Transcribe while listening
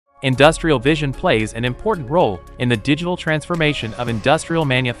Industrial vision plays an important role in the digital transformation of industrial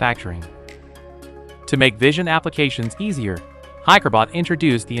manufacturing. To make vision applications easier, Hikrobot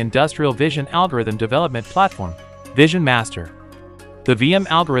introduced the Industrial Vision Algorithm Development Platform, VisionMaster. The VM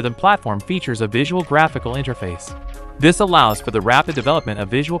algorithm platform features a visual graphical interface. This allows for the rapid development of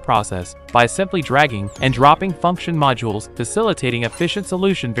visual process by simply dragging and dropping function modules, facilitating efficient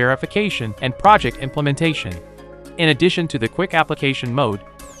solution verification and project implementation. In addition to the quick application mode,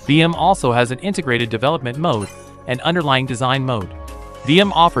 VM also has an integrated development mode and underlying design mode.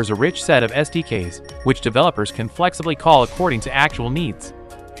 VM offers a rich set of SDKs, which developers can flexibly call according to actual needs.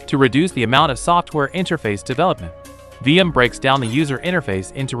 To reduce the amount of software interface development, VM breaks down the user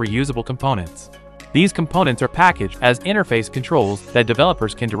interface into reusable components. These components are packaged as interface controls that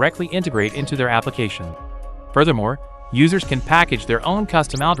developers can directly integrate into their application. Furthermore, users can package their own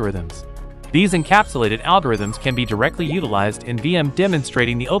custom algorithms. These encapsulated algorithms can be directly utilized in VM,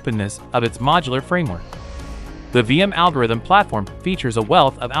 demonstrating the openness of its modular framework. The VM algorithm platform features a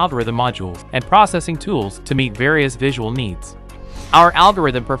wealth of algorithm modules and processing tools to meet various visual needs. Our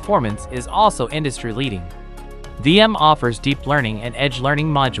algorithm performance is also industry-leading. VM offers deep learning and edge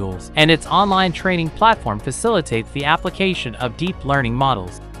learning modules, and its online training platform facilitates the application of deep learning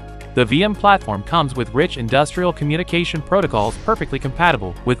models. The VM platform comes with rich industrial communication protocols perfectly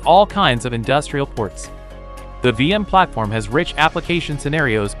compatible with all kinds of industrial ports. The VM platform has rich application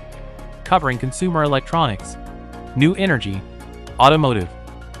scenarios covering consumer electronics, new energy, automotive,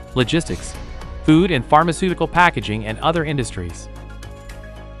 logistics, food and pharmaceutical packaging, and other industries.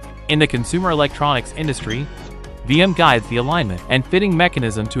 In the consumer electronics industry, VM guides the alignment and fitting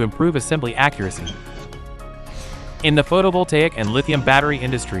mechanism to improve assembly accuracy. In the photovoltaic and lithium battery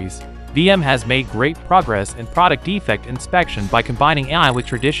industries, VM has made great progress in product defect inspection by combining AI with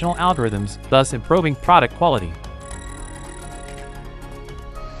traditional algorithms, thus improving product quality.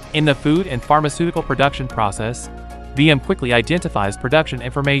 In the food and pharmaceutical production process, VM quickly identifies production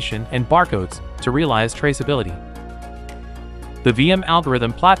information and barcodes to realize traceability. The VM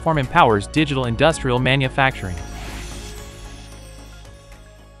algorithm platform empowers digital industrial manufacturing.